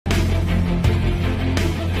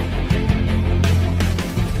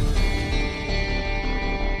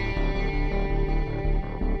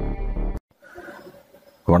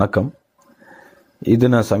வணக்கம். இது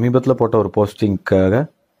நான் சமீபத்தில் போட்ட ஒரு போஸ்டிங்க்காக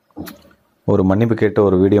ஒரு மன்னிப்பு கேட்ட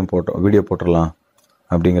ஒரு வீடியோ போட்டுடலாம்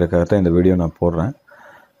அப்படிங்கிறக்காக தான் இந்த வீடியோ நான் போடுறேன்.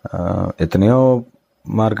 எத்தனையோ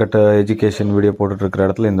மார்க்கெட்டு எஜுகேஷன் வீடியோ போட்டுட்ருக்கிற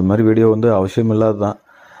இடத்துல இந்த மாதிரி வீடியோ அவசியம் இல்லாது தான்.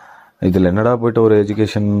 இதில் என்னடா போய்ட்டு ஒரு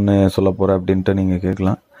எஜுகேஷன் சொல்ல போகிற அப்படின்ட்டு நீங்கள்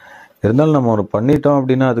கேட்கலாம். இருந்தாலும் நம்ம ஒரு பண்ணிட்டோம்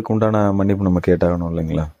அப்படின்னா அதுக்கு உண்டான மன்னிப்பு நம்ம கேட்டாகணும்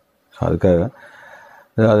இல்லைங்களா? ஸோ அதுக்காக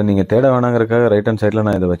அது நீங்கள் தேட வேணாங்கிறதுக்காக ரைட் ஹேண்ட் சைடில்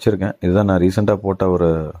நான் இதை வச்சுருக்கேன். இதுதான் நான் ரீசெண்டாக போட்ட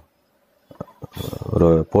ஒரு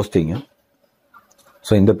போஸ்டிங்கு.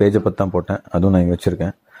 ஸோ இந்த பேஜை பற்றி தான் போட்டேன், அதுவும் நான் இங்கே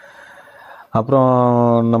வச்சுருக்கேன். அப்புறம்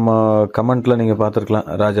நம்ம கமெண்ட்டில் நீங்கள் பார்த்துருக்கலாம்,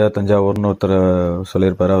 ராஜா தஞ்சாவூர்னு ஒருத்தர்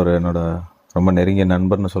சொல்லியிருப்பார். அவர் என்னோட ரொம்ப நெருங்கிய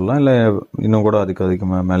நண்பர்னு சொல்லலாம், இல்லை இன்னும் கூட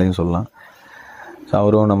அதிகமாக மேலேயும் சொல்லலாம். ஸோ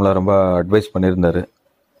அவரும் நம்மளை ரொம்ப அட்வைஸ் பண்ணியிருந்தார்.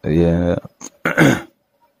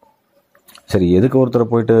 சரி, எதுக்கு ஒருத்தரை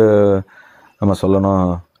போயிட்டு நம்ம சொல்லணும்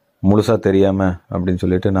முழுசாக தெரியாமல் அப்படின்னு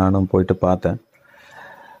சொல்லிட்டு நானும் போயிட்டு பார்த்தா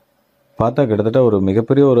கிட்டத்தட்ட ஒரு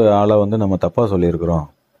மிகப்பெரிய ஒரு ஆளை நம்ம தப்பாக சொல்லியிருக்கிறோம்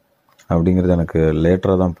அப்படிங்கிறது எனக்கு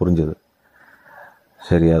லேட்டராக தான் புரிஞ்சுது.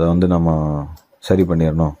 சரி, அதை நம்ம சரி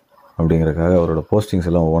பண்ணிடணும் அப்படிங்கிறதுக்காக அவரோட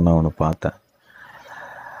போஸ்டிங்ஸ் எல்லாம் ஒன்று பார்த்தேன்.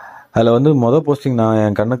 அதில் மொதல் போஸ்டிங் நான்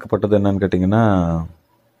என் கண்ணுக்கு பட்டது என்னன்னு கேட்டிங்கன்னா,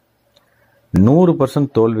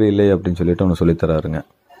 100% தோல்வி இல்லை அப்படின்னு சொல்லிட்டு ஒன்று சொல்லித்தராருங்க.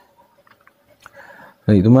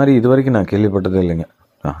 இது மாதிரி இது வரைக்கும் நான் கேள்விப்பட்டதே இல்லைங்க.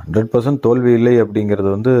 100% தோல்வி இல்லை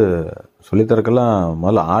அப்படிங்கிறது சொல்லித்தரக்கெல்லாம்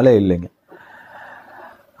முதல்ல ஆளே இல்லைங்க.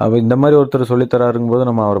 அப்போ இந்த மாதிரி ஒருத்தர் சொல்லித்தராருங்கும் போது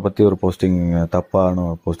நம்ம அவரை பற்றி ஒரு போஸ்டிங், தப்பான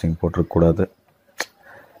போஸ்டிங் போட்டிருக்கக்கூடாது.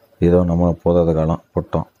 ஏதோ நம்ம போதாத காலம்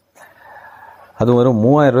போட்டோம். அது வெறும்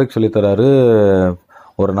 3000 ரூபாய்க்கு சொல்லித்தராரு.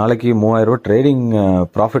 ஒரு நாளைக்கு 3000 ரூபா ட்ரேடிங்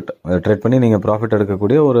ப்ராஃபிட், ட்ரேட் பண்ணி நீங்கள் ப்ராஃபிட்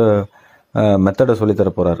எடுக்கக்கூடிய ஒரு மெத்தடை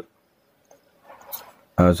சொல்லித்தர போகிறாரு.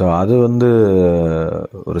 ஸோ அது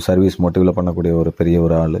ஒரு சர்வீஸ் மோட்டிவில் பண்ணக்கூடிய ஒரு பெரிய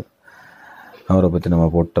ஒரு ஆள். அவரை பற்றி நம்ம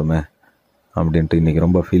போட்டோமே அப்படின்ட்டு இன்றைக்கி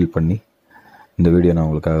ரொம்ப ஃபீல் பண்ணி இந்த வீடியோ நான்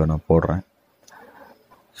உங்களுக்காக போடுறேன்.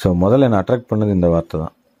 ஸோ முதல்ல என்னை அட்ராக்ட் பண்ணது இந்த வார்த்தை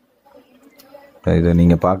தான். இதை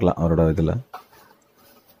நீங்கள் பார்க்கலாம் அவரோட இதில்.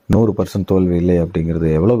 100% தோல்வி இல்லை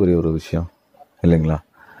அப்படிங்கிறது எவ்வளோ பெரிய ஒரு விஷயம் இல்லைங்களா?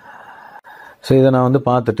 ஸோ இதை நான்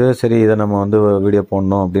பார்த்துட்டு, சரி இதை நம்ம வீடியோ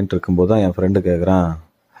போடணும் அப்படின்ட்டு இருக்கும்போது தான் என் ஃப்ரெண்டு கேட்குறான்,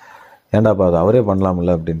 ஏண்டாப்பா அது அவரே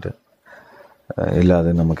பண்ணலாம்ல அப்படின்ட்டு. இல்லை, அது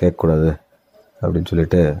நம்ம கேட்கக்கூடாது அப்படின்னு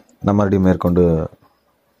சொல்லிட்டு நான் மறுபடியும் மேற்கொண்டு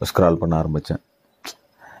ஸ்க்ரால் பண்ண ஆரம்பித்தேன்.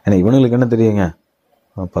 ஏன்னா இவனுங்களுக்கு என்ன தெரியுங்க,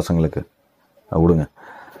 பசங்களுக்கு விடுங்க.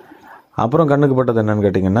 அப்புறம் கண்ணுக்கு பட்டது என்னன்னு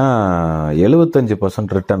கேட்டிங்கன்னா,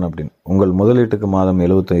 75% ரிட்டர்ன் அப்படின்னு, உங்கள் முதலீட்டுக்கு மாதம்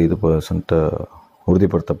 75%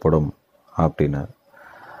 உறுதிப்படுத்தப்படும் அப்படின்னு.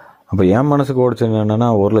 அப்போ என் மனசுக்கு ஓடிச்சு என்னென்னா,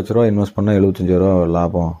 1 லட்ச ரூபா இன்வெஸ்ட் பண்ணால் 75 ரூபா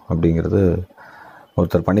லாபம் அப்படிங்கிறது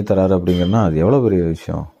ஒருத்தர் பண்ணித்தராரு அப்படிங்கிறனா அது எவ்வளோ பெரிய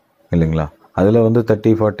விஷயம் இல்லைங்களா? அதில்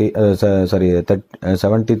 30-40 சாரி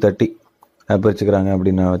 70-30 பிரிச்சுக்கிறாங்க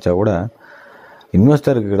அப்படின்னு வச்சா கூட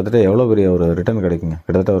இன்வெஸ்டருக்கு கிட்டத்தட்ட எவ்வளோ பெரிய ஒரு ரிட்டர்ன் கிடைக்குங்க.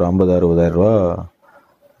 கிட்டத்தட்ட ஒரு 50,000-60,000 ரூபா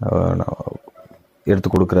எடுத்து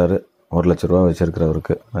கொடுக்குறாரு 1 லட்ச ரூபா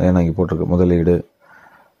வச்சுருக்கிறவருக்கு. ஏன்னா இங்கே போட்டிருக்கு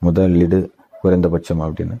முதலீடு குறைந்தபட்சம்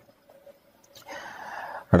அப்படின்னு.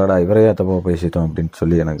 அடாடா, இவரையா தப்பாக பேசிட்டோம் அப்படின்னு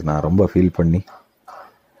சொல்லி நான் ரொம்ப ஃபீல் பண்ணி,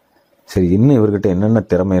 சரி இன்னும் இவர்கிட்ட என்னென்ன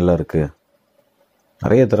திறமையெல்லாம் இருக்குது,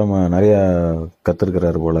 நிறையா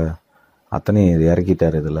கற்றுருக்கிறாரு போல், அத்தனையும் இது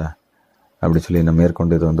இறக்கிட்டார் இதில் அப்படி சொல்லி நான்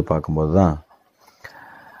மேற்கொண்டு இது பார்க்கும்போது தான்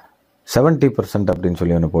 70% அப்படின்னு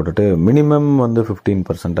சொல்லி ஒன்று போட்டுட்டு மினிமம்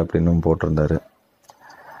 15% அப்படின்னு போட்டிருந்தாரு.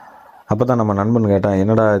 அப்போ தான் நம்ம நண்பன் கேட்டான்,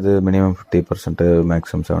 என்னடா இது மினிமம் 50%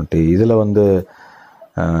 மேக்ஸிமம் 70, இதில்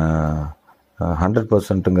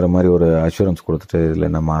 100%ங்கிற மாதிரி ஒரு அஷூரன்ஸ் கொடுத்துட்டு இதில்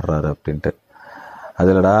என்ன மாறுறாரு அப்படின்ட்டு.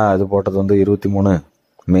 அதிலடா அது போட்டது 23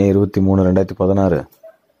 மே 23 2016.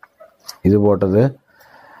 இது போட்டது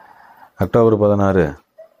அக்டோபர் 14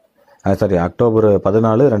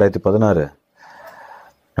 2016.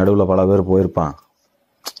 நடுவில் பல பேர் போயிருப்பான்,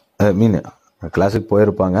 கிளாஸுக்கு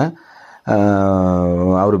போயிருப்பாங்க.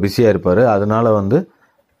 அவர் பிஸியாக இருப்பார், அதனால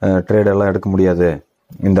ட்ரேடெல்லாம் எடுக்க முடியாது,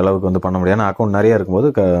 இந்த அளவுக்கு பண்ண முடியாது. ஏன்னா அக்கௌண்ட் நிறையா இருக்கும்போது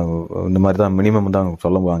இந்த மாதிரி தான் மினிமம் தான்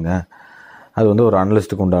சொல்லுவாங்க. அது ஒரு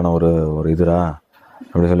அனலிஸ்ட்டுக்கு உண்டான ஒரு இதுரா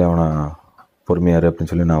அப்படி சொல்லி அவனை பொறுமையாரு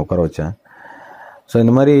அப்படின்னு சொல்லி நான் உட்கார வச்சேன். ஸோ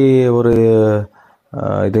இந்த மாதிரி ஒரு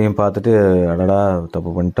இதையும் பார்த்துட்டு, அடடா தப்பு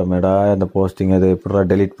பண்ணிட்டோமேடா, இந்த போஸ்டிங் அது எப்படா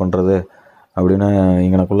டெலீட் பண்ணுறது அப்படின்னு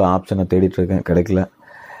இங்கனக்குள்ளே ஆப்ஷனை தேடிட்டுருக்கேன், கிடைக்கல.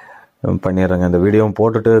 பண்ணிடுறேங்க, இந்த வீடியோவும்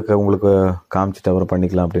போட்டுட்டு உங்களுக்கு காமிச்சிட்டு அப்புறம்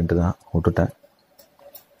பண்ணிக்கலாம் அப்படின்ட்டு தான் விட்டுட்டேன்.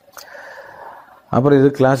 அப்புறம் இது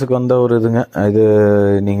கிளாஸுக்கு வந்த ஒரு இதுங்க, இது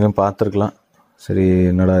நீங்களும் பார்த்துருக்கலாம். சரி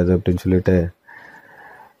என்னடா இது அப்படின்னு சொல்லிட்டு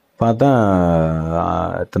பார்த்தா,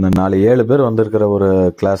 இத்தனை 4-7 பேர் வந்திருக்கிற ஒரு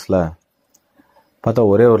கிளாஸில் பார்த்தா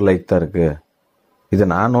ஒரே ஒரு லைக் தான் இருக்குது. இதை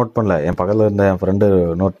நான் நோட் பண்ணல, என் பக்கத்தில் இருந்த என் ஃப்ரெண்டு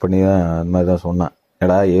நோட் பண்ணி தான் அந்த மாதிரி தான் சொன்னான்.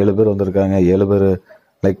 ஏடா 7 பேர் வந்திருக்காங்க, 7 பேர்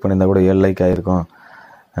லைக் பண்ணியிருந்தா கூட 7 லைக் ஆகிருக்கும்.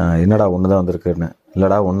 என்னடா ஒன்று தான் வந்திருக்குன்னு.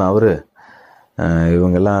 இல்லைடா ஒன்று அவரு,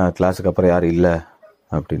 இவங்கெல்லாம் கிளாஸுக்கு அப்புறம் யாரும் இல்லை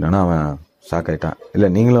அப்படின்னா அவன் ஷாக் ஆகிட்டான். இல்லை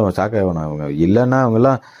நீங்களும் ஷாக் ஆகணும். அவங்க இல்லைன்னா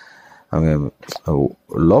அவங்க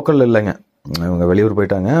லோக்கல் இல்லைங்க, அவங்க வெளியூர்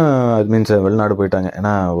போயிட்டாங்க. அது மீன்ஸ் வெளிநாடு போயிட்டாங்க.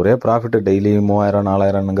 ஏன்னா ஒரே ப்ராஃபிட்டு டெய்லி 3000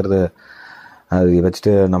 4000ங்கிறது அது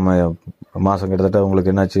வச்சுட்டு நம்ம மாதம் கிட்டத்தட்ட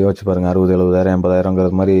உங்களுக்கு என்னாச்சு யோசிச்சு பாருங்கள், 60 70,000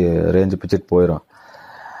 80,000ங்கிறது மாதிரி ரேஞ்சு பிச்சுட்டு போயிடும்.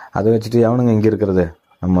 அதை வச்சுட்டு எவனுங்க இங்கே இருக்கிறது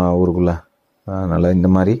நம்ம ஊருக்குள்ளே. அதனால் இந்த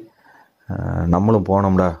மாதிரி நம்மளும்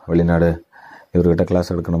போனோம்டா வெளிநாடு, இவர்கிட்ட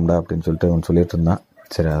கிளாஸ் எடுக்கணும்டா அப்படின்னு சொல்லிட்டு அவன் சொல்லிட்டு இருந்தான்.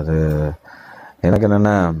 சரி, அது எனக்கு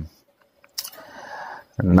என்னென்னா,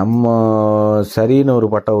 நம்ம சரின்னு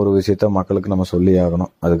ஒரு விஷயத்த மக்களுக்கு நம்ம சொல்லி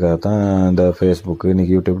ஆகணும். அதுக்காகத்தான் இந்த ஃபேஸ்புக்கு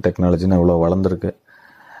இன்றைக்கி யூடியூப் டெக்னாலஜின்னு இவ்வளோ வளர்ந்துருக்கு.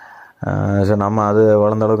 ஸோ நம்ம அது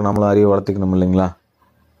வளர்ந்த அளவுக்கு நம்மளும் அறிவை வளர்த்திக்கணும் இல்லைங்களா.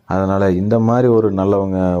 அதனால் இந்த மாதிரி ஒரு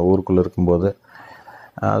நல்லவங்க ஊருக்குள்ளே இருக்கும்போது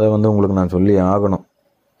அதை உங்களுக்கு நான் சொல்லி ஆகணும்.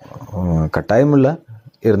 கட்டாயம் இல்லை,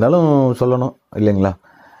 இருந்தாலும் சொல்லணும் இல்லைங்களா.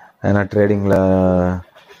 ஏன்னா ட்ரேடிங்கில்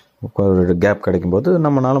ஒரு கேப் கிடைக்கும்போது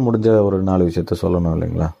நம்மளால் முடிஞ்ச ஒரு 4 விஷயத்த சொல்லணும்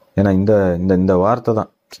இல்லைங்களா. ஏன்னா இந்த இந்த இந்த வார்த்தை தான்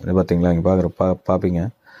பார்த்தீங்களா, இங்கே பார்ப்பீங்க.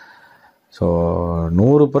 ஸோ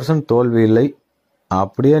 100% தோல்வி இல்லை.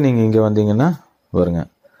 அப்படியே நீங்கள் இங்கே வந்தீங்கன்னா வருங்க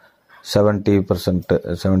 70%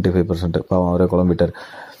 75%, பாவம் அவரே குழம்பிட்டார்,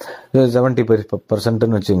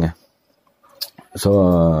 70% வச்சுங்க. ஸோ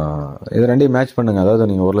இது ரெண்டையும் மேட்ச் பண்ணுங்கள். அதாவது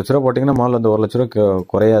நீங்கள் 1 லட்ச ரூபா போட்டிங்கன்னா முதல்ல அந்த 1 லட்ச ரூபா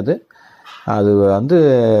குறையாது. அது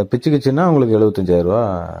பிச்சுக்குச்சுன்னா உங்களுக்கு 75,000 ரூபா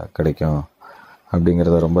கிடைக்கும்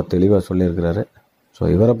அப்படிங்கிறத ரொம்ப தெளிவாக சொல்லியிருக்கிறாரு. ஸோ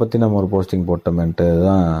இவரை பற்றி நம்ம ஒரு போஸ்டிங் போட்டோமேன்ட்டு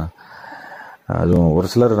தான், அதுவும் ஒரு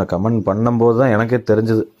சிலர் நான் கமெண்ட் பண்ணும்போது தான் எனக்கே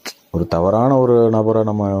தெரிஞ்சது, ஒரு தவறான ஒரு நபரை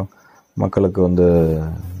நம்ம மக்களுக்கு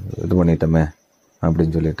இது பண்ணிட்டோமே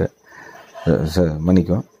அப்படின்னு சொல்லிட்டு.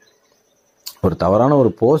 மன்னிக்கும், ஒரு தவறான ஒரு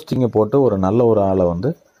போஸ்டிங்கை போட்டு ஒரு நல்ல ஒரு ஆளை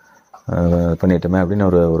பண்ணிட்டோமே அப்படின்னு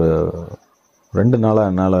ஒரு 2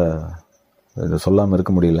 நாளாக என்னால் இது சொல்லாமல்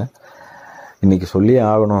இருக்க முடியல. இன்றைக்கி சொல்லியே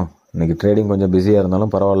ஆகணும். இன்றைக்கி ட்ரேடிங் கொஞ்சம் பிஸியாக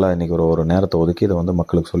இருந்தாலும் பரவாயில்ல, இன்றைக்கி ஒரு நேரத்தை ஒதுக்கி இதை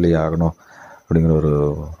மக்களுக்கு சொல்லி ஆகணும் அப்படிங்கிற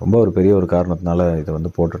ரொம்ப பெரிய ஒரு காரணத்தினால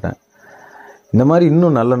இதை போட்டுட்டேன். இந்த மாதிரி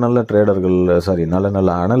இன்னும் நல்ல ட்ரேடர்கள்,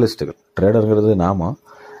 நல்ல அனலிஸ்ட்டுகள், ட்ரேடருங்கிறது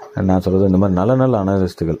நான் சொல்கிறது இந்த மாதிரி நல்ல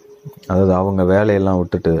அனலிஸ்ட்டுகள், அதாவது அவங்க வேலையெல்லாம்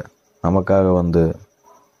விட்டுட்டு நமக்காக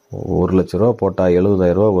 1 லட்ச ரூபா போட்டால்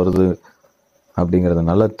 70,000 ரூபா வருது அப்படிங்கிறத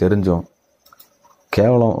நல்லா தெரிஞ்சோம்,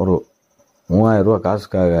 கேவலம் ஒரு 3000 ரூபா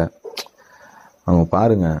காசுக்காக அவங்க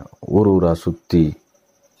பாருங்கள் ஊராக சுற்றி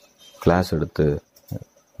கிளாஸ் எடுத்து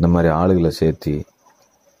இந்த மாதிரி ஆளுகளை சேர்த்தி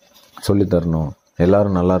சொல்லித்தரணும்,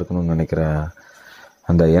 எல்லோரும் நல்லா இருக்கணும்னு நினைக்கிற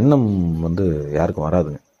அந்த எண்ணம் யாருக்கும்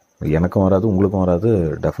வராதுங்க. எனக்கும் வராது, உங்களுக்கும் வராது.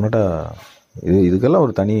 டெஃபினட்டாக இதுக்கெல்லாம்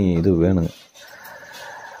ஒரு தனி இது வேணுங்க.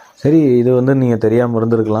 சரி, இது நீங்கள் தெரியாமல்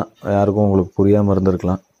இருந்திருக்கலாம், யாருக்கும் உங்களுக்கு புரியாமல்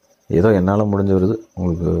இருந்திருக்கலாம். ஏதோ என்னால் முடிஞ்ச வருது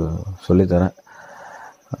உங்களுக்கு சொல்லித்தரேன்.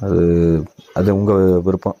 அது உங்கள்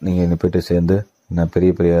விருப்பம். நீங்கள் இன்னும் போய்ட்டு சேர்ந்து நான்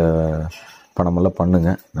பெரிய பணமெல்லாம்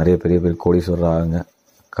பண்ணுங்கள், நிறைய பெரிய கோடீஸ்வரர் ஆகுங்க,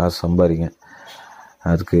 காசு சம்பாதிங்க.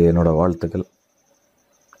 அதுக்கு என்னோடய வாழ்த்துக்கள்.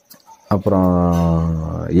 அப்புறம்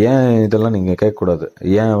ஏன் இதெல்லாம் நீங்கள் கேட்கக்கூடாது.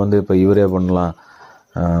 ஏன் இப்போ இவரே பண்ணலாம்,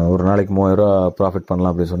 ஒரு நாளைக்கு 3000 ரூபா ப்ராஃபிட்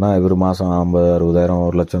பண்ணலாம் அப்படின்னு சொன்னால் இவர் மாதம் 50,000 60,000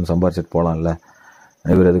 1 லட்சம் சம்பாரிச்சிட்டு போகலாம்ல,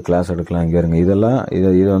 இவர் எது கிளாஸ் எடுக்கலாம் இங்கே இருங்க.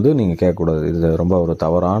 இது நீங்கள் கேட்கக்கூடாது. இது ரொம்ப ஒரு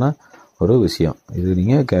தவறான ஒரு விஷயம். இது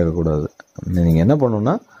நீங்கள் கேட்கக்கூடாது. நீங்கள் என்ன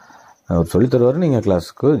பண்ணணுன்னா, அவர் சொல்லித்தருவார், நீங்கள்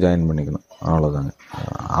கிளாஸுக்கு ஜாயின் பண்ணிக்கணும், அவ்வளோதாங்க.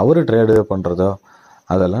 அவர் ட்ரேடு பண்ணுறதோ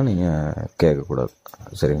அதெல்லாம் நீங்கள் கேட்கக்கூடாது,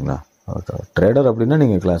 சரிங்களா. ட்ரேடர் அப்படின்னா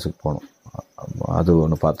நீங்கள் கிளாஸுக்கு போகணும், அது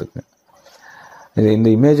ஒன்று பார்த்துக்குங்க. இந்த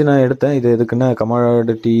இமேஜ் நான் எடுத்தேன். இது எதுக்குன்னா,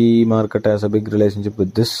 commodity market as a big relationship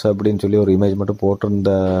with this அப்படின்னு சொல்லி ஒரு இமேஜ் மட்டும்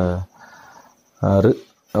போட்டிருந்தாரு.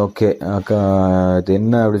 ஓகே, இது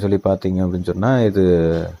என்ன அப்படின்னு சொல்லி பார்த்தீங்க அப்படின்னு சொன்னால், இது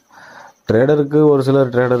ட்ரேடருக்கு, ஒரு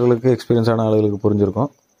சிலர் ட்ரேடர்களுக்கு எக்ஸ்பீரியன்ஸான ஆளுகளுக்கு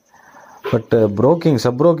புரிஞ்சிருக்கும். பட்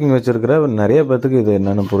சப் ப்ரோக்கிங் வச்சுருக்கிற நிறைய பேர்த்துக்கு இது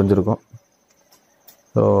என்னென்னு புரிஞ்சிருக்கும்.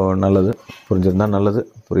 ஸோ நல்லது, புரிஞ்சிருந்தா நல்லது,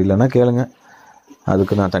 புரியலன்னா கேளுங்க.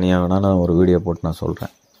 அதுக்கு நான் தனியாக நான் ஒரு வீடியோ போட்டு நான்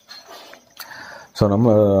சொல்கிறேன். ஸோ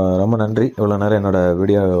ரொம்ப நன்றி இவ்வளோ நேரம் என்னோடய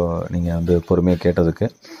வீடியோ நீங்கள் பொறுமையாக கேட்டதுக்கு.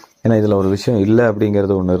 ஏன்னா இதில் ஒரு விஷயம் இல்லை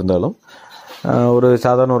அப்படிங்கிறது ஒன்று இருந்தாலும், ஒரு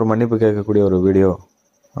சாதாரண ஒரு மன்னிப்பு கேட்கக்கூடிய ஒரு வீடியோ,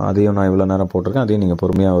 அதையும் நான் இவ்வளோ நேரம் போட்டிருக்கேன். அதையும் நீங்கள்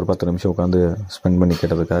பொறுமையாக ஒரு 10 நிமிஷம் உட்காந்து ஸ்பெண்ட் பண்ணி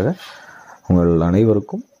கேட்டதுக்காக உங்கள்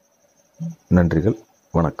அனைவருக்கும் நன்றிகள்.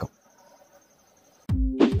 வணக்கம்.